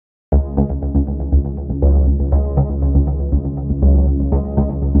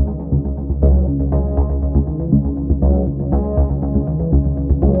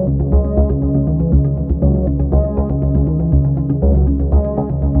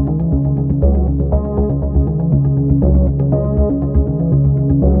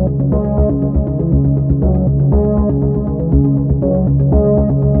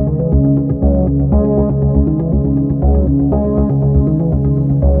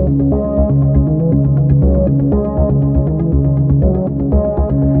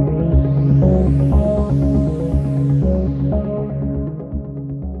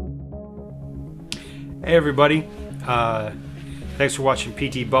Hey everybody, thanks for watching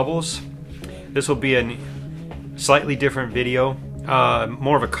PT Bubbles. This will be a slightly different video,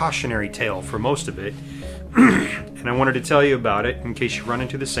 more of a cautionary tale for most of it. And I wanted to tell you about it in case you run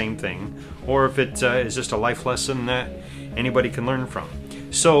into the same thing, or if it is just a life lesson that anybody can learn from.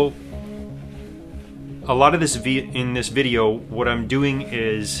 So, a lot of this in this video, what I'm doing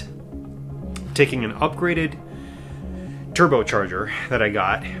is taking an upgraded turbocharger that I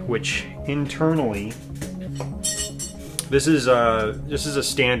got, which internally, this is a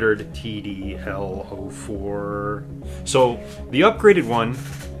standard TDL04. So the upgraded one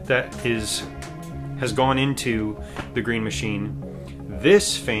that has gone into the green machine.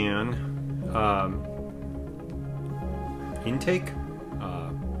 This fan intake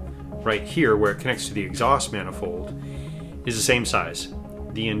right here, where it connects to the exhaust manifold, is the same size.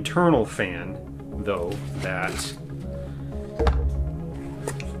 The internal fan, though, that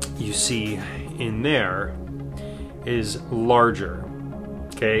you see in there is larger.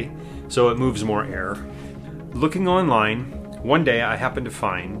 Okay, so it moves more air. Looking online, one day I happened to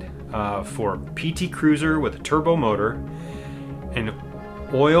find for PT Cruiser with a turbo motor an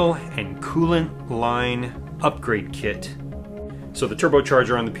oil and coolant line upgrade kit. So the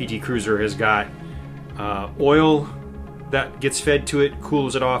turbocharger on the PT Cruiser has got oil that gets fed to it,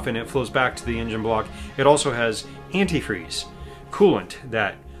 cools it off, and it flows back to the engine block. It also has antifreeze coolant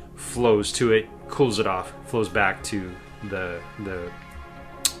that flows to it, cools it off, flows back to the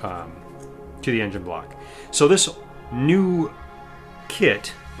engine block. So this new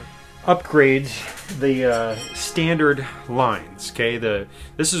kit upgrades the standard lines. Okay,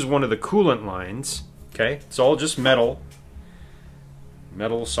 this is one of the coolant lines. Okay, it's all just metal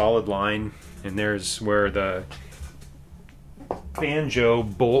solid line, and there's where the banjo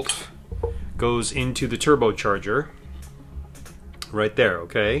bolt goes into the turbocharger. Right there,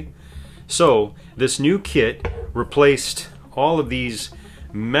 okay? So this new kit replaced all of these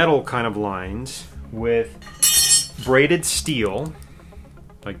metal kind of lines with braided steel,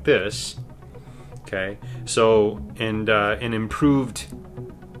 like this, okay? So, and improved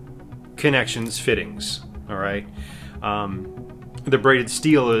connections, fittings, all right? The braided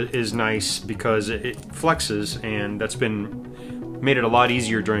steel is nice because it flexes, and that's made it a lot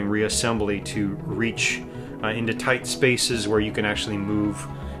easier during reassembly to reach into tight spaces where you can actually move,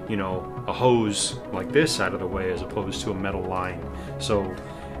 you know, a hose like this out of the way as opposed to a metal line. So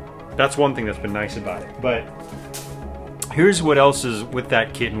that's one thing that's been nice about it. But here's what else is with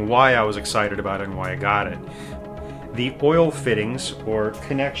that kit and why I was excited about it and why I got it. The oil fittings or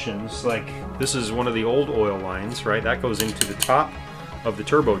connections, like this is one of the old oil lines, right? That goes into the top of the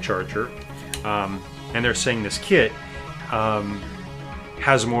turbocharger. And they're saying this kit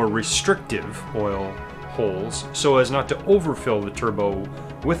has more restrictive oil holes so as not to overfill the turbo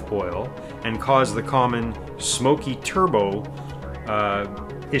with oil and cause the common smoky turbo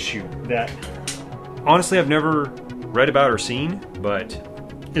issue that honestly I've never read about or seen, but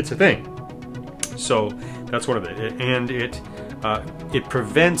it's a thing. So that's one of it, and it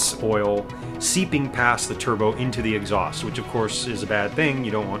prevents oil seeping past the turbo into the exhaust, which of course is a bad thing.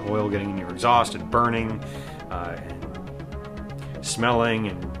 You don't want oil getting in your exhaust and burning and smelling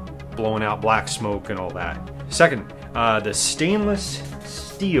and blowing out black smoke and all that. Second, the stainless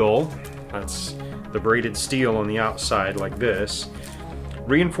steel, that's the braided steel on the outside like this,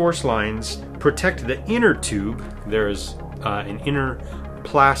 reinforced lines protect the inner tube. There's an inner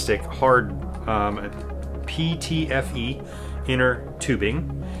plastic hard PTFE inner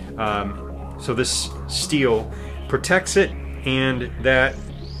tubing. So this steel protects it, and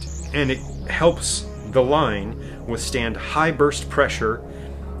it helps the line withstand high burst pressure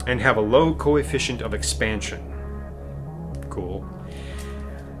and have a low coefficient of expansion. Cool.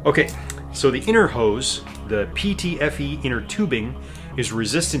 Okay, so the inner hose, the PTFE inner tubing, is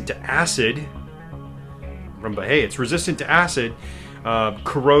resistant to acid. Remember, hey, it's resistant to acid,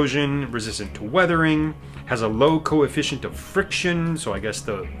 corrosion, resistant to weathering, has a low coefficient of friction, so I guess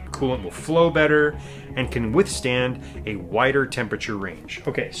the coolant will flow better, and can withstand a wider temperature range.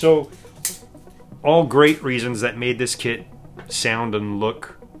 Okay, so all great reasons that made this kit sound and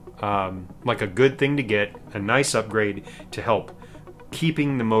look like a good thing to get, a nice upgrade to help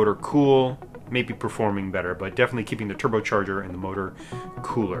keeping the motor cool, maybe performing better, but definitely keeping the turbocharger and the motor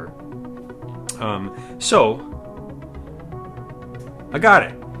cooler. So I got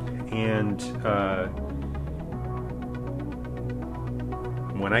it, and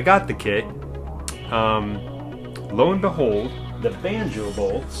when I got the kit, lo and behold, the banjo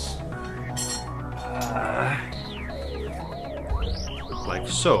bolts, like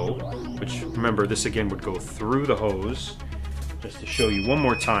so, which remember this again would go through the hose. Just to show you one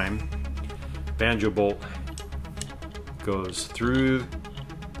more time, banjo bolt goes through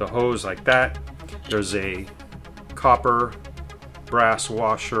the hose like that. There's a copper brass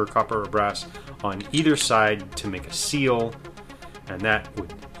washer, copper or brass on either side to make a seal, and that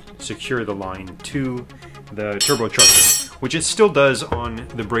would secure the line to the turbocharger, which it still does on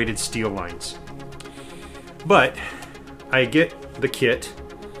the braided steel lines. But I get the kit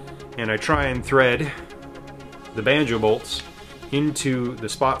and I try and thread the banjo bolts into the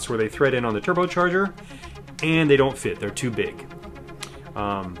spots where they thread in on the turbocharger, and they don't fit. They're too big.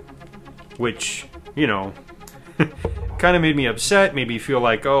 Which, you know, kind of made me upset, made me feel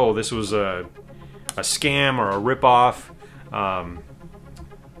like, oh, this was a scam or a ripoff.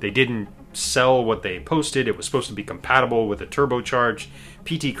 They didn't sell what they posted. It was supposed to be compatible with a turbocharged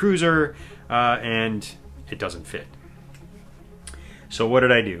PT Cruiser, and it doesn't fit. So what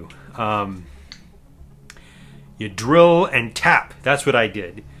did I do? You drill and tap. That's what I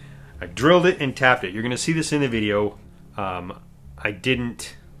did. I drilled it and tapped it. You're going to see this in the video. I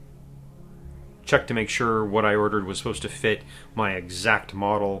didn't check to make sure what I ordered was supposed to fit my exact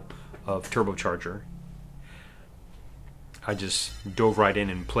model of turbocharger. I just dove right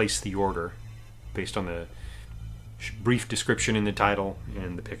in and placed the order based on the brief description in the title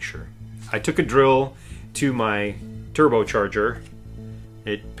and the picture. I took a drill to my turbocharger.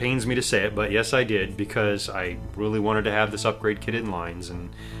 It pains me to say it, but yes, I did, because I really wanted to have this upgrade kit in lines,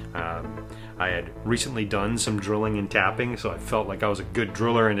 and I had recently done some drilling and tapping, so I felt like I was a good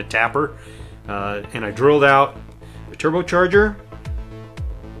driller and a tapper. And I drilled out the turbocharger.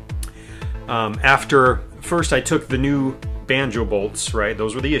 After first I took the new banjo bolts, right?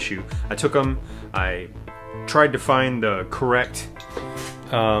 Those were the issue. I took them, I tried to find the correct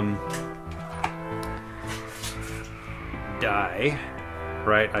die.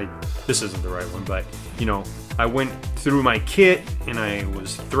 Right, this isn't the right one, but you know, I went through my kit and I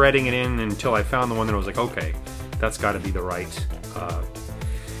was threading it in until I found the one that I was like, okay, that's got to be the right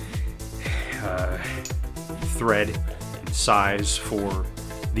thread and size for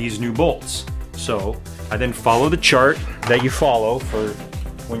these new bolts. So I then follow the chart that you follow for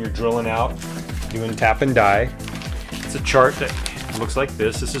when you're drilling out, doing tap and die. It's a chart that looks like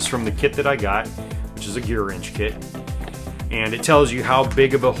this. This is from the kit that I got, which is a gear wrench kit. And it tells you how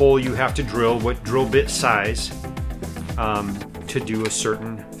big of a hole you have to drill, what drill bit size, to do a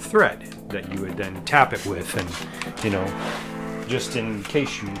certain thread that you would then tap it with. And, you know, just in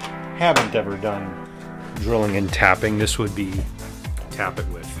case you haven't ever done drilling and tapping, this would be tap it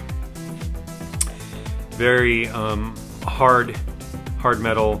with. Very hard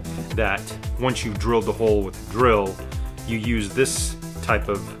metal that once you've drilled the hole with a drill, you use this type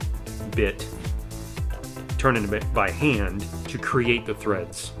of bit, turning it by hand to create the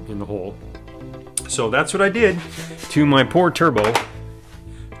threads in the hole. So that's what I did to my poor turbo.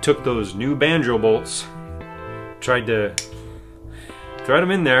 Took those new banjo bolts, tried to thread them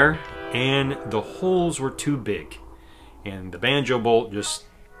in there, and the holes were too big, and the banjo bolt just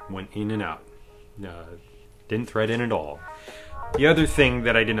went in and out. Didn't thread in at all. The other thing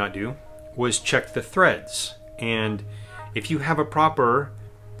that I did not do was check the threads, and if you have a proper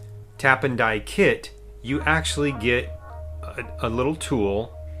tap and die kit, you actually get a little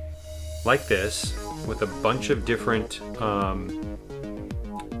tool like this with a bunch of different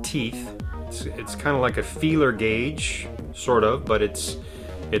teeth. It's kind of like a feeler gauge, sort of, but it's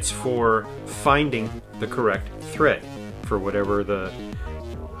for finding the correct thread for whatever the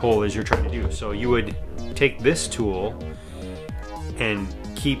hole is you're trying to do. So you would take this tool and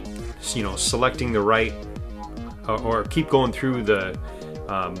keep, you know, selecting the right, or keep going through the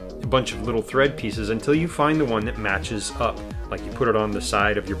bunch of little thread pieces until you find the one that matches up. Like you put it on the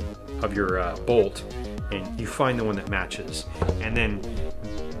side of your bolt, and you find the one that matches. And then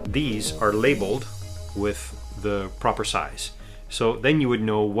these are labeled with the proper size. So then you would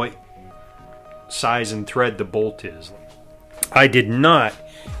know what size and thread the bolt is. I did not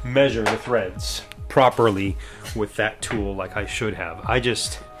measure the threads properly with that tool like I should have. I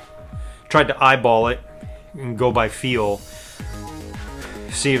just tried to eyeball it and go by feel,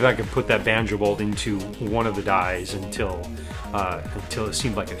 see if I could put that banjo bolt into one of the dies until it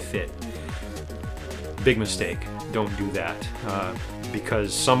seemed like it fit. Big mistake. Don't do that,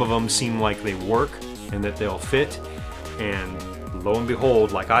 because some of them seem like they work and that they'll fit, and lo and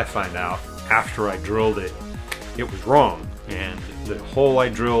behold, like I find out after I drilled it, it was wrong, and the hole I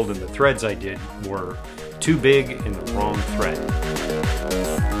drilled and the threads I did were too big in the wrong thread.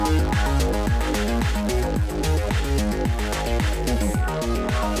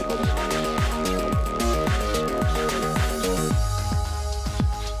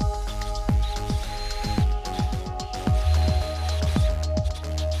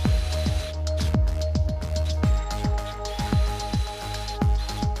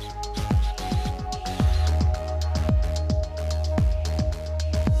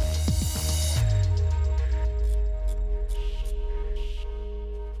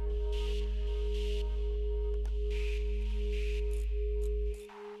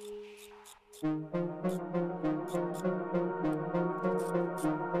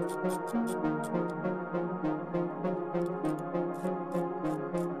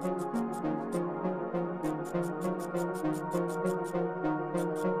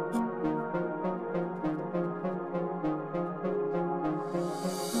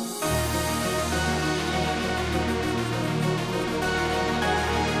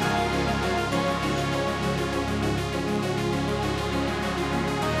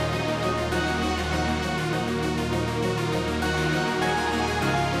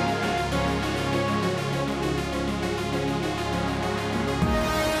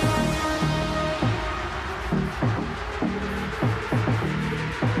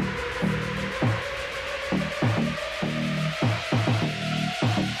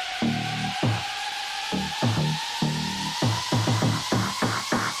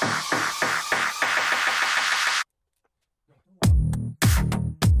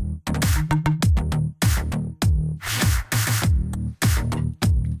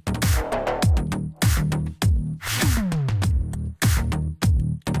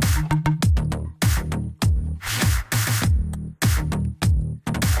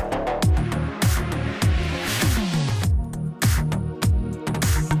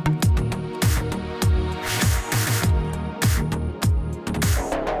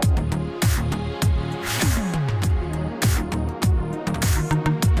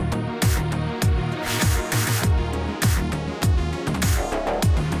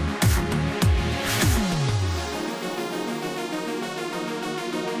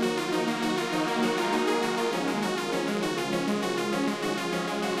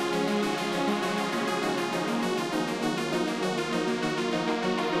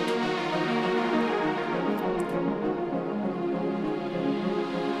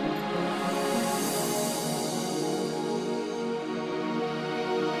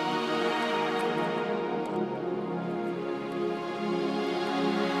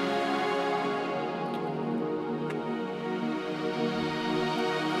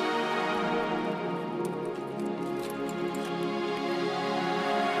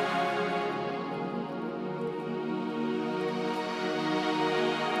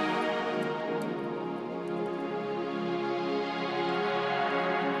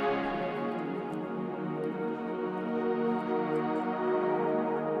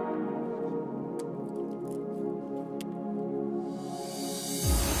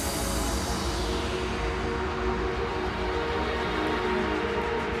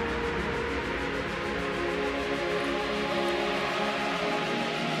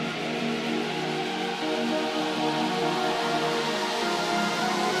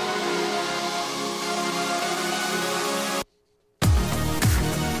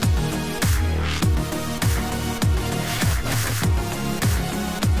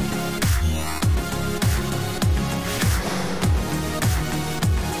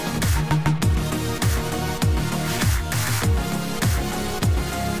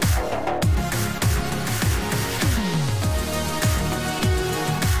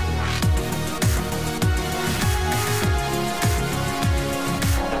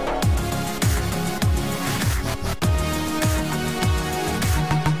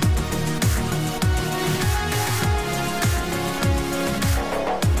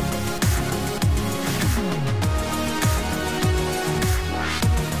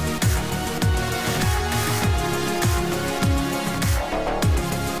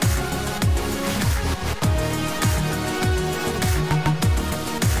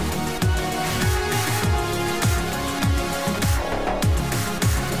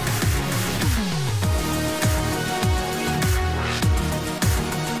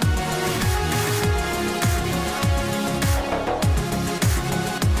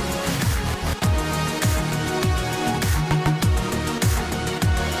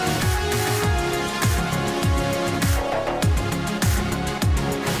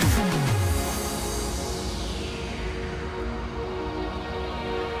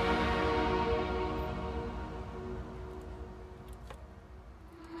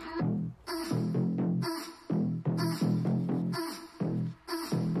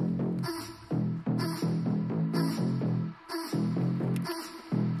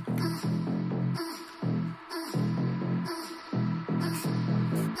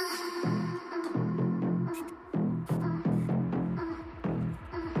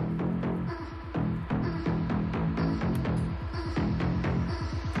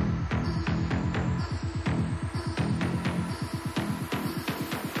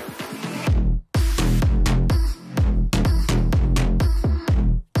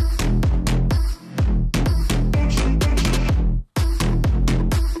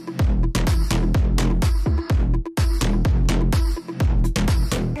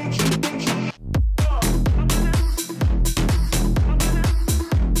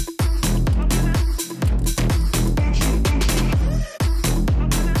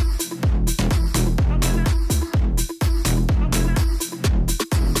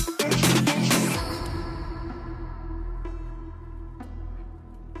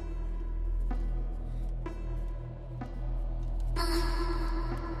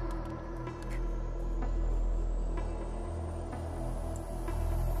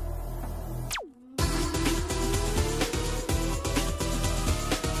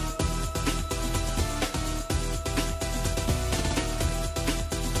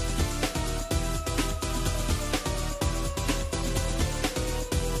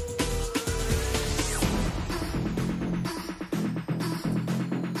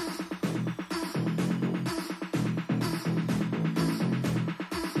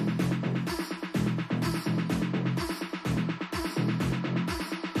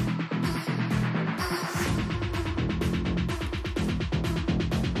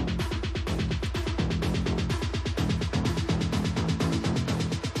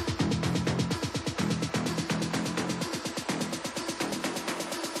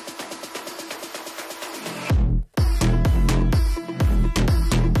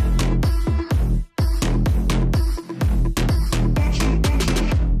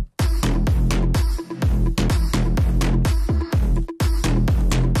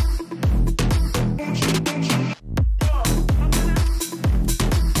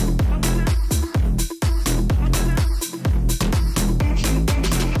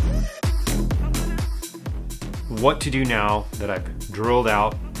 what to do now that I've drilled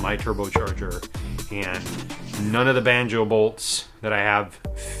out my turbocharger and none of the banjo bolts that I have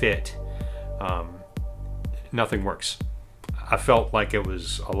fit. Nothing works. I felt like it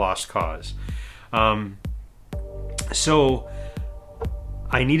was a lost cause. So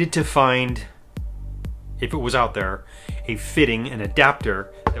I needed to find, if it was out there, a fitting, an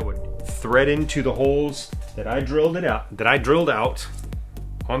adapter that would thread into the holes that I drilled out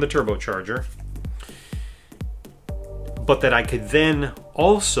on the turbocharger, but that I could then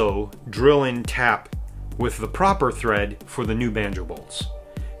also drill and tap with the proper thread for the new banjo bolts.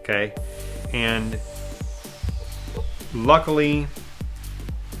 Okay, and luckily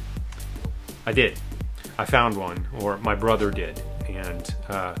I did. I found one, or my brother did, and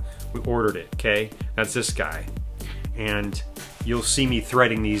we ordered it. Okay, that's this guy, and you'll see me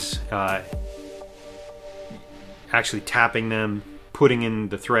threading these, actually tapping them, putting in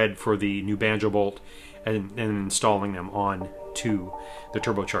the thread for the new banjo bolt, and installing them on to the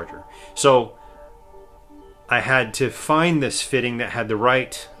turbocharger. So I had to find this fitting that had the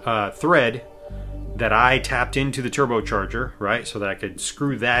right thread that I tapped into the turbocharger, right, so that I could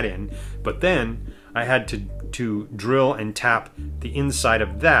screw that in. But then I had to drill and tap the inside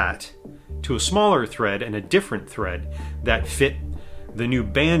of that to a smaller thread and a different thread that fit the new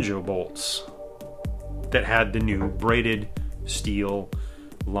banjo bolts that had the new braided steel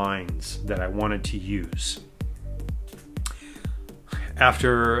lines that I wanted to use.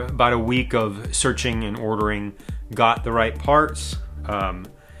 After about a week of searching and ordering, got the right parts.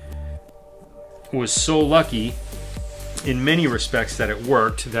 Was so lucky in many respects that it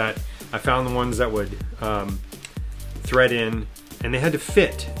worked, that I found the ones that would thread in, and they had to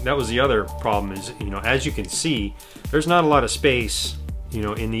fit. That was the other problem, is, you know, as you can see, there's not a lot of space, you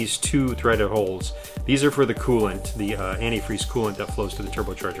know, in these two threaded holes. These are for the coolant, the antifreeze coolant that flows to the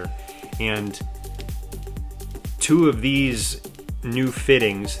turbocharger. And two of these new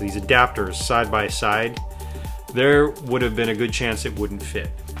fittings, these adapters side by side, there would have been a good chance it wouldn't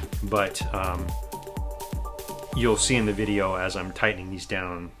fit. But you'll see in the video as I'm tightening these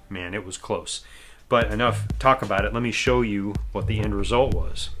down, man, it was close. But enough talk about it. Let me show you what the end result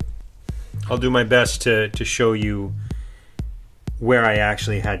was. I'll do my best to show you where I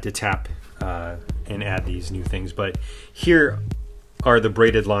actually had to tap and add these new things. But here are the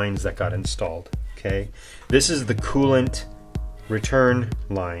braided lines that got installed. Okay, this is the coolant return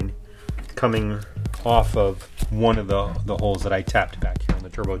line coming off of one of the holes that I tapped back here on the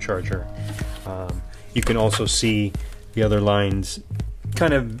turbocharger. You can also see the other lines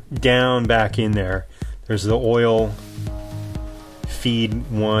kind of down back in there. There's the oil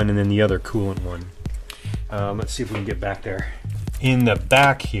feed one and then the other coolant one. Let's see if we can get back there. In the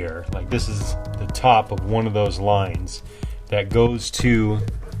back here, like, this is the top of one of those lines that goes to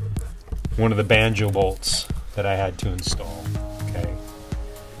one of the banjo bolts that I had to install. Okay,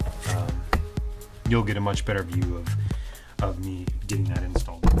 you'll get a much better view of me getting that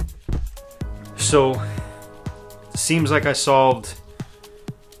installed. So, seems like I solved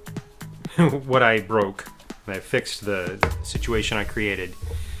what I broke. I fixed the situation I created,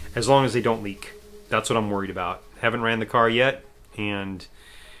 as long as they don't leak. That's what I'm worried about. Haven't ran the car yet, and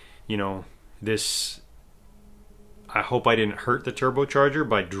you know, this, I hope I didn't hurt the turbocharger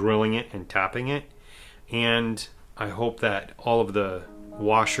by drilling it and tapping it, and I hope that all of the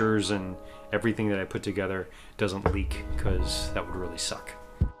washers and everything that I put together doesn't leak, because that would really suck.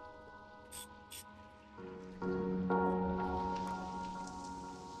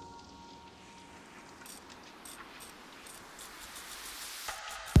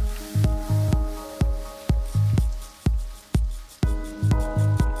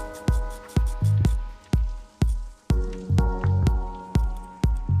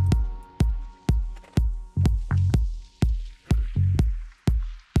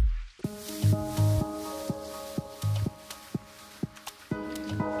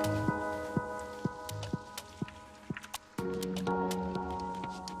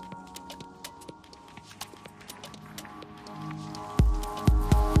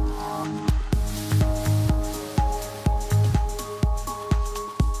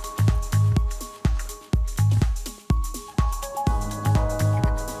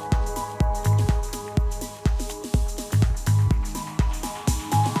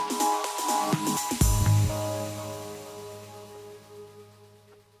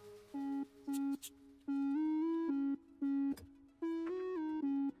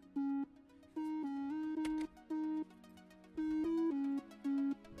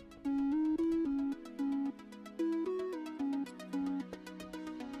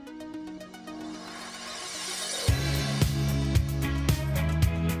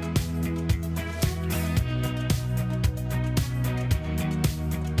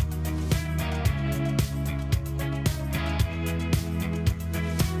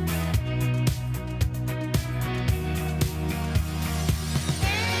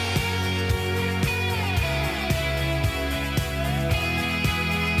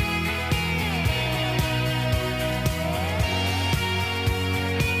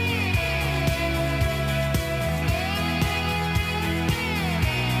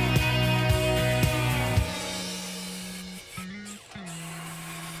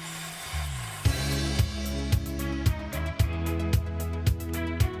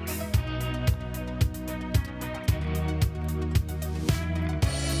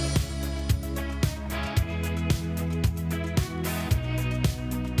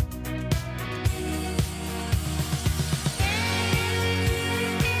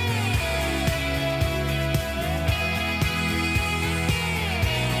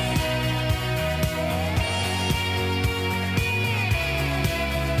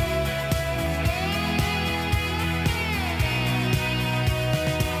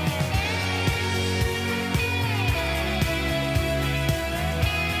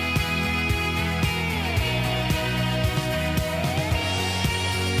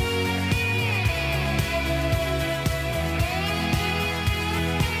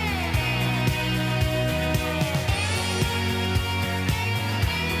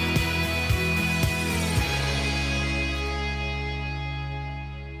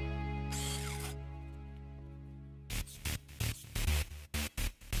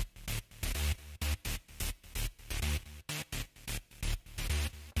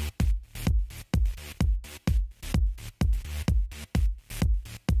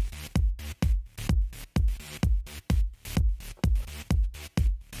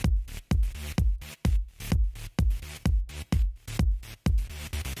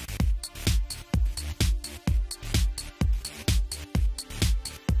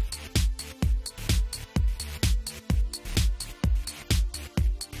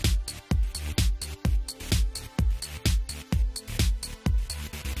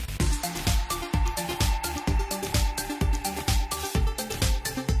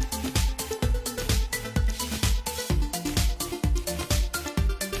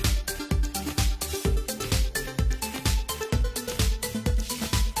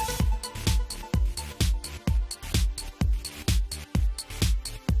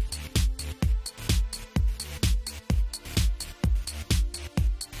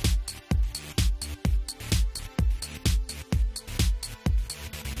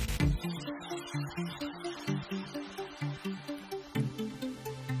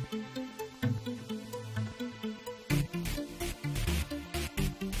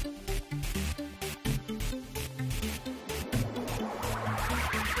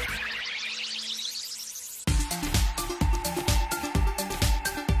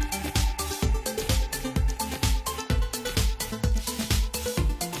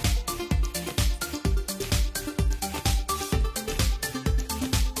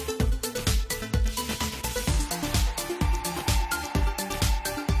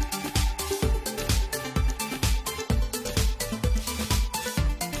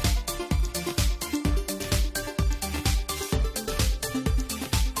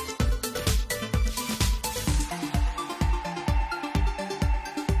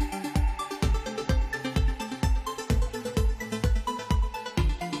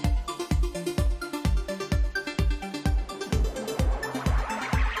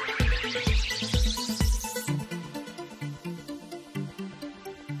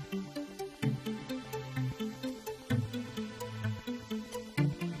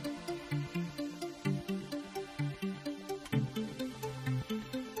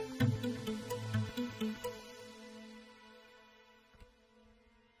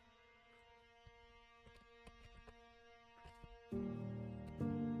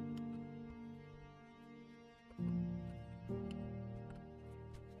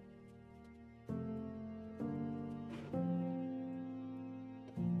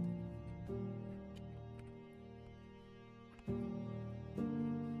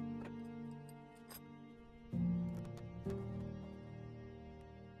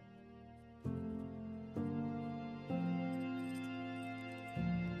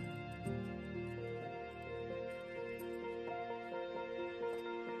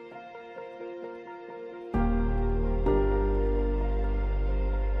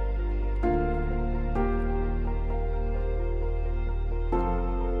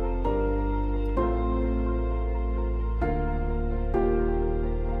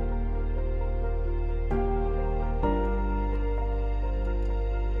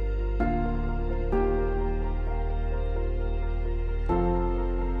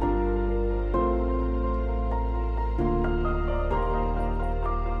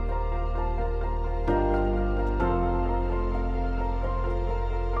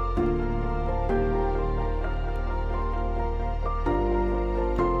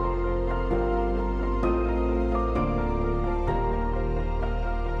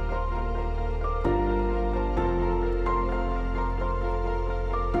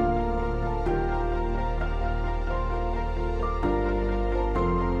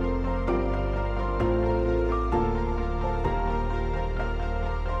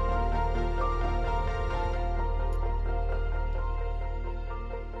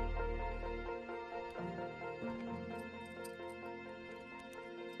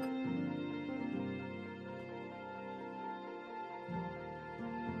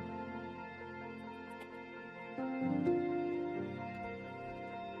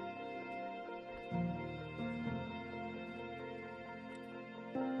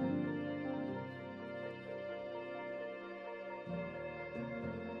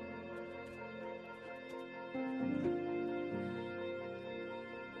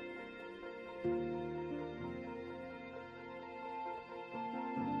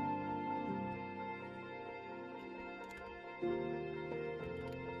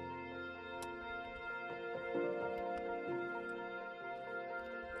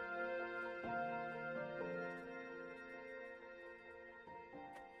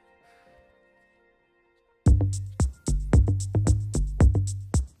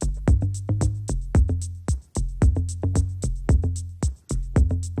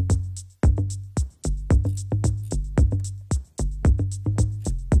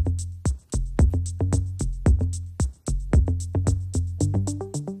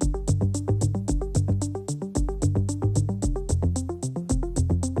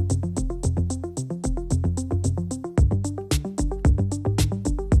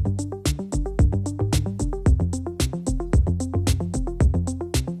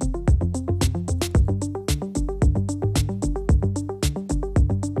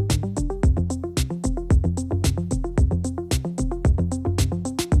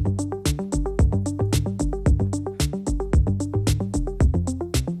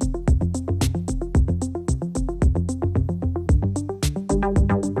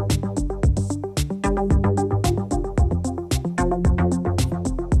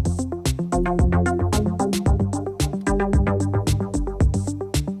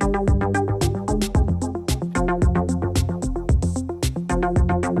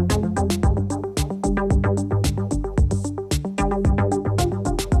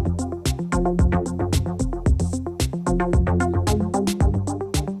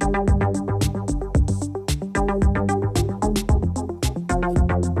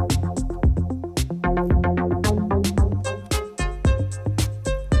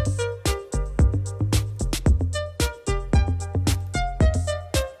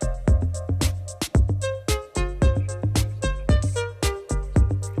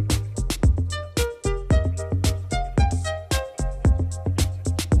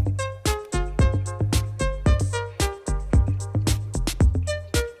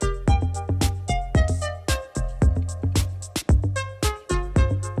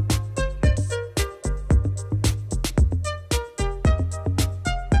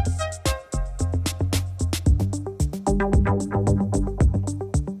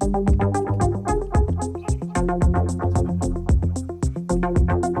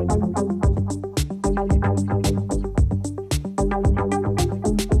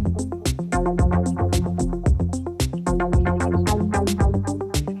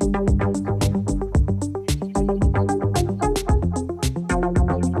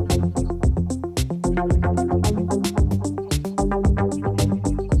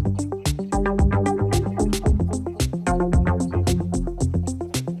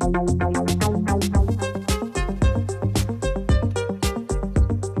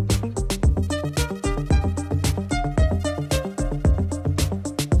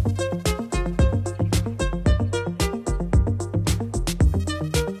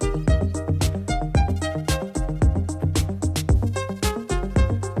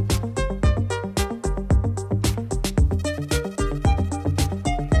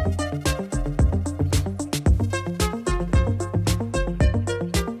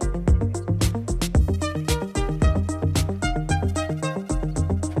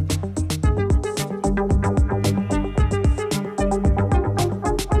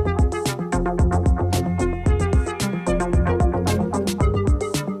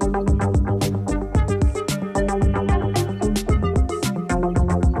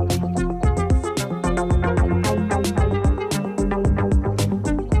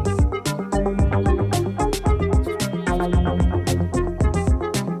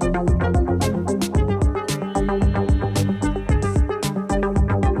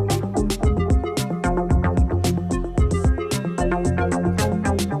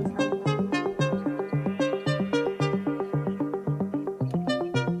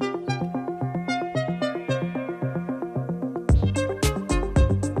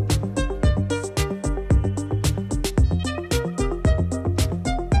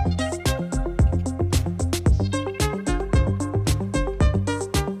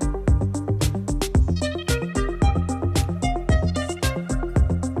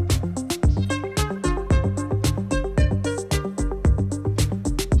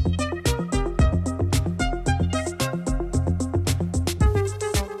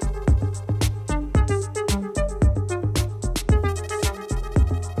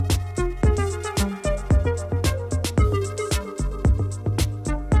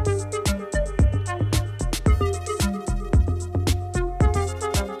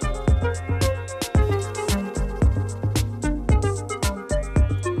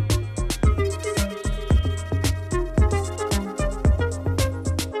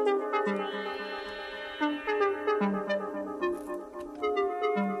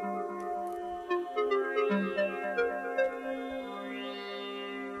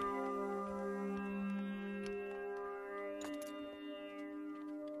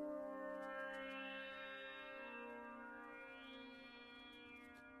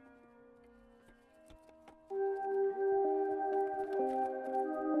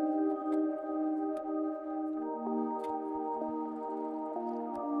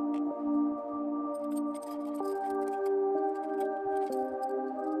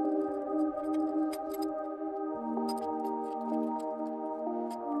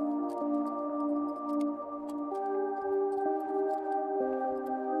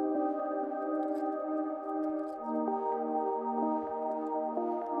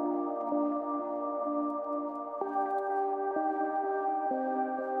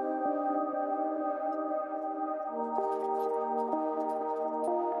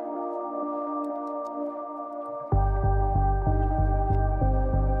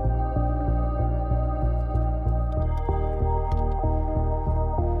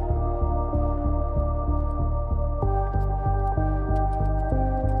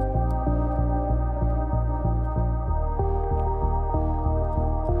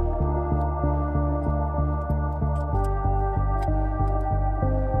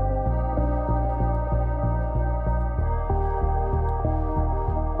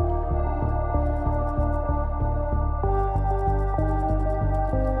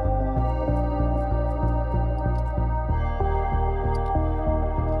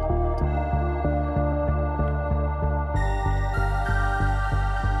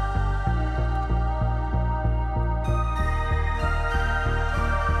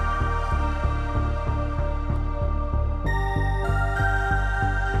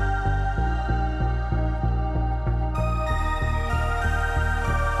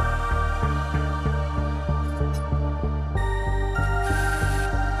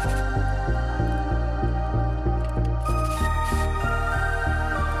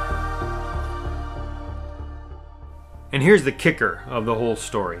 And here's the kicker of the whole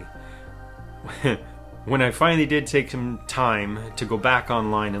story. When I finally did take some time to go back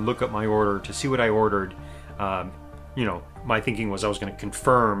online and look up my order to see what I ordered, you know, my thinking was I was going to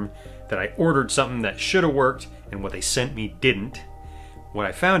confirm that I ordered something that should have worked and what they sent me didn't. What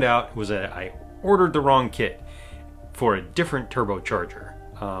I found out was that I ordered the wrong kit for a different turbocharger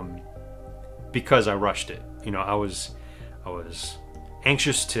because I rushed it. You know, I was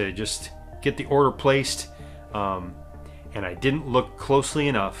anxious to just get the order placed, and I didn't look closely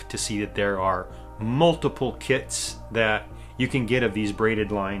enough to see that there are multiple kits that you can get of these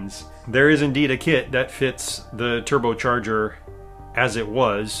braided lines. There is indeed a kit that fits the turbocharger as it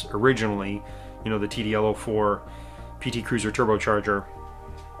was originally, you know, the TDL04 PT Cruiser Turbocharger.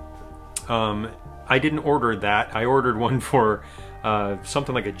 I didn't order that. I ordered one for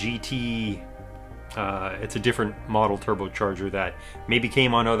something like a GT. It's a different model turbocharger that maybe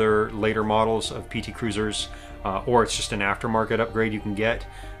came on other later models of PT Cruisers, or it's just an aftermarket upgrade you can get.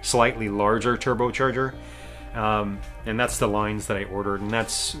 Slightly larger turbocharger. And that's the lines that I ordered, and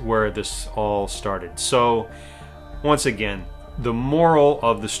that's where this all started. So once again, the moral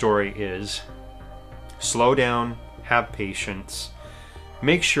of the story is slow down, have patience,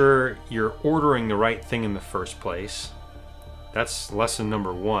 make sure you're ordering the right thing in the first place. That's lesson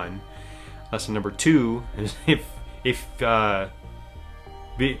number 1. Lesson number 2 is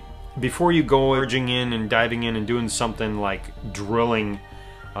before you go urging in and diving in and doing something like drilling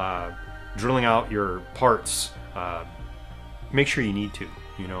out your parts, make sure you need to,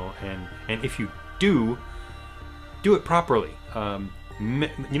 you know, and if you do it properly.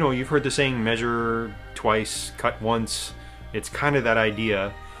 You know, you've heard the saying, measure twice, cut once. It's kind of that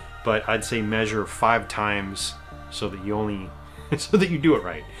idea, but I'd say measure 5 times so that you do it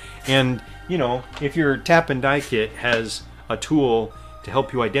right. And you know, if your tap and die kit has a tool to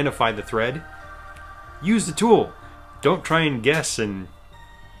help you identify the thread, use the tool. Don't try and guess and,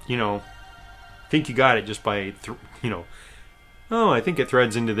 you know, think you got it just by, you know, oh, I think it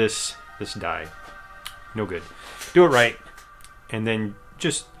threads into this die. No good. Do it right, and then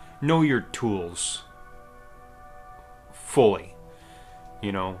just know your tools fully.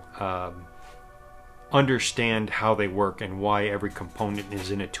 You know, understand how they work and why every component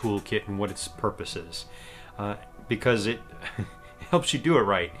is in a toolkit and what its purpose is, because it helps you do it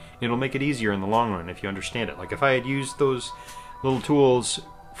right. It'll make it easier in the long run if you understand it. Like if I had used those little tools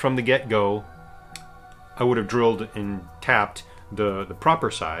from the get-go, I would have drilled and tapped the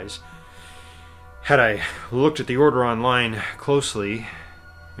proper size. Had I looked at the order online closely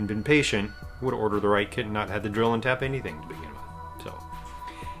and been patient, I would have ordered the right kit and not had to drill and tap anything to begin with. So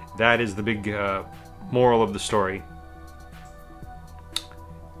that is the big moral of the story.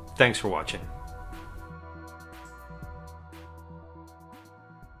 Thanks for watching.